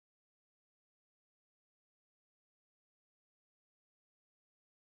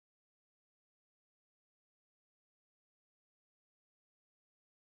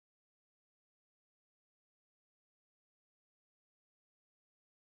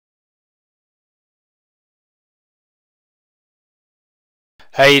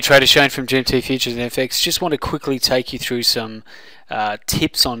Hey Trader, Shane from GMT Futures and FX. Just want to quickly take you through some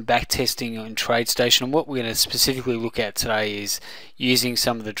tips on backtesting on TradeStation. And what we're going to specifically look at today is using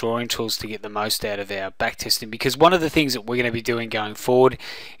some of the drawing tools to get the most out of our backtesting. Because one of the things that we're going to be doing going forward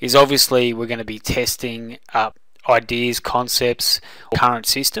is obviously we're going to be testing up ideas, concepts, current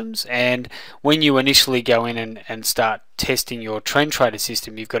systems, and when you initially go in and start testing your trend trader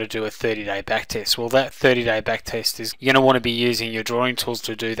system, you've got to do a 30-day backtest. Well, that 30-day backtest is you're going to want to be using your drawing tools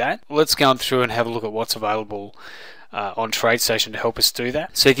to do that. Let's go on through and have a look at what's available on TradeStation to help us do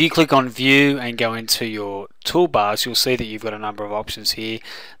that. So if you click on view and go into your toolbars, you'll see that you've got a number of options here.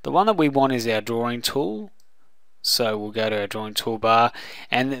 The one that we want is our drawing tool. So we'll go to our drawing toolbar,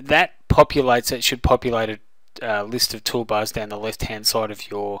 and that populates, it should populate a list of toolbars down the left hand side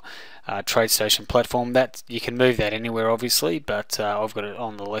of your TradeStation platform. That you can move that anywhere obviously, but I've got it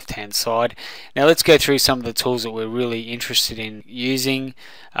on the left hand side. Now let's go through some of the tools that we're really interested in using.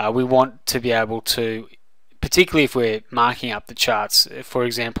 We want to be able to, particularly if we're marking up the charts, for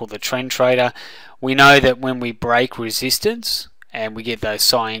example the trend trader, we know that when we break resistance and we get those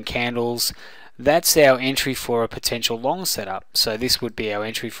cyan candles, that's our entry for a potential long setup. So this would be our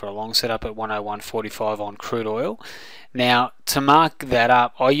entry for a long setup at 101.45 on crude oil. Now to mark that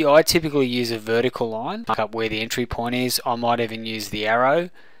up, I typically use a vertical line, mark up where the entry point is. I might even use the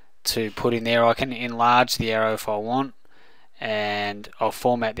arrow to put in there. I can enlarge the arrow if I want, and I'll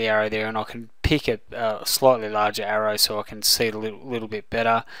format the arrow there, and I can pick a slightly larger arrow so I can see it a little bit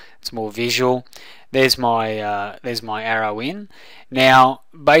better. It's more visual. There's my arrow in. Now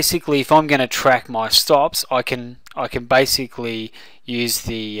basically if I'm going to track my stops, I can basically use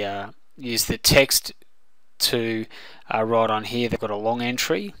the text to write on here. They've got a long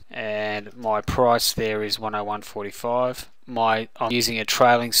entry and my price there is 101.45. I'm using a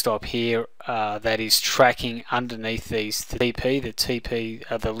trailing stop here that is tracking underneath these TP. The TP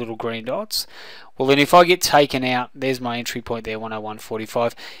are the little green dots. Well then if I get taken out, there's my entry point there,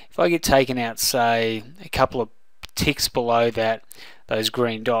 101.45. If I get taken out say a couple of ticks below that, those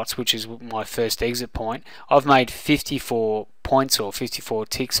green dots, which is my first exit point, I've made 54 points or 54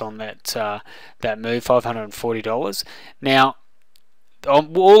 ticks on that move, $540. Now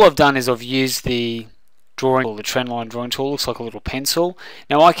all I've done is I've used the drawing tool, the trend line drawing tool. Looks like a little pencil.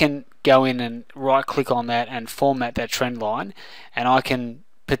 Now I can go in and right click on that and format that trend line, and I can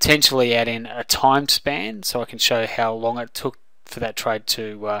potentially add in a time span so I can show how long it took for that trade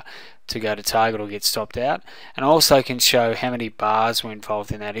to go to target or get stopped out, and I also can show how many bars were involved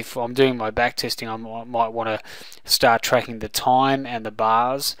in that. If I'm doing my back testing, I might want to start tracking the time and the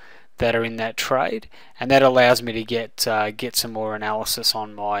bars that are in that trade, and that allows me to get some more analysis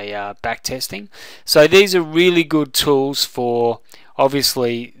on my back testing. So these are really good tools for,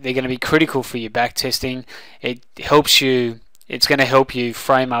 obviously they're going to be critical for your back testing. It helps you, it's going to help you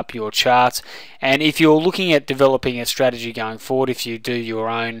frame up your charts, and if you're looking at developing a strategy going forward, if you do your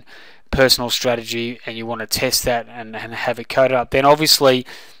own personal strategy and you want to test that and have it coded up, then obviously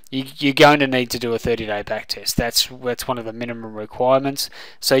you're going to need to do a 30-day back test. That's one of the minimum requirements.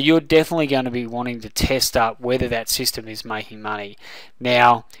 So you're definitely going to be wanting to test up whether that system is making money.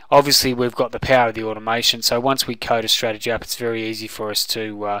 Now obviously we've got the power of the automation, so once we code a strategy up, it's very easy for us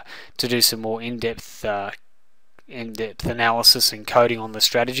to do some more in-depth analysis and coding on the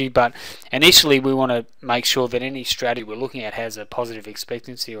strategy. But initially we want to make sure that any strategy we're looking at has a positive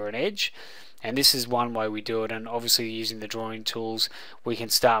expectancy or an edge, and this is one way we do it. And obviously using the drawing tools we can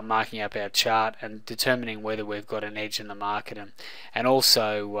start marking up our chart and determining whether we've got an edge in the market, and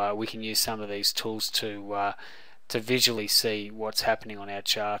also we can use some of these tools to visually see what's happening on our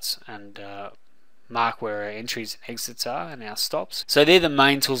charts and mark where our entries and exits are and our stops. So they're the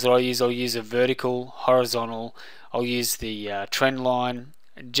main tools that I use. I'll use a vertical, horizontal, I'll use the trend line,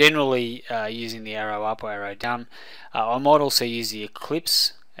 generally using the arrow up or arrow down. I might also use the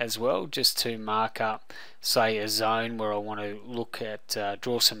eclipse as well, just to mark up say a zone where I want to look at,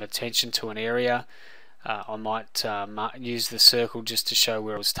 draw some attention to an area. I might use the circle just to show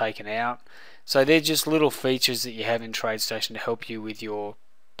where it was taken out. So they're just little features that you have in TradeStation to help you with your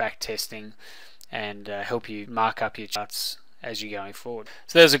back testing and help you mark up your charts as you're going forward.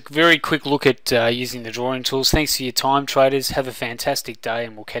 So there's a very quick look at using the drawing tools. Thanks for your time, traders. Have a fantastic day,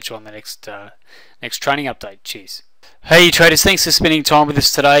 and we'll catch you on the next training update. Cheers. Hey traders, thanks for spending time with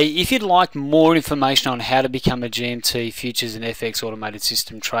us today. If you'd like more information on how to become a GMT Futures and FX automated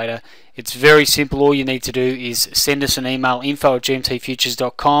system trader, it's very simple. All you need to do is send us an email,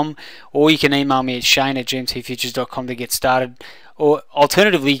 info@gmtfutures.com, or you can email me at shane@gmtfutures.com to get started. or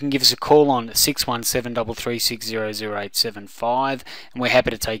alternatively you can give us a call on 617-336-00875, and we're happy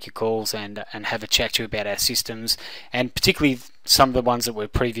to take your calls and have a chat to you about our systems, and particularly some of the ones that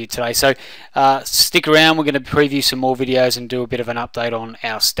we've previewed today. So stick around, we're going to preview some more videos and do a bit of an update on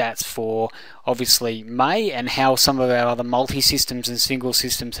our stats for obviously May and how some of our other multi-systems and single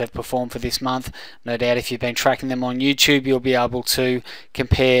systems have performed for this month. No doubt if you've been tracking them on YouTube, you'll be able to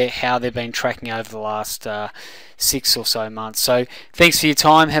compare how they've been tracking over the last 6 or so months. So thanks for your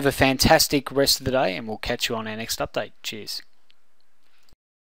time, have a fantastic rest of the day, and we'll catch you on our next update. Cheers.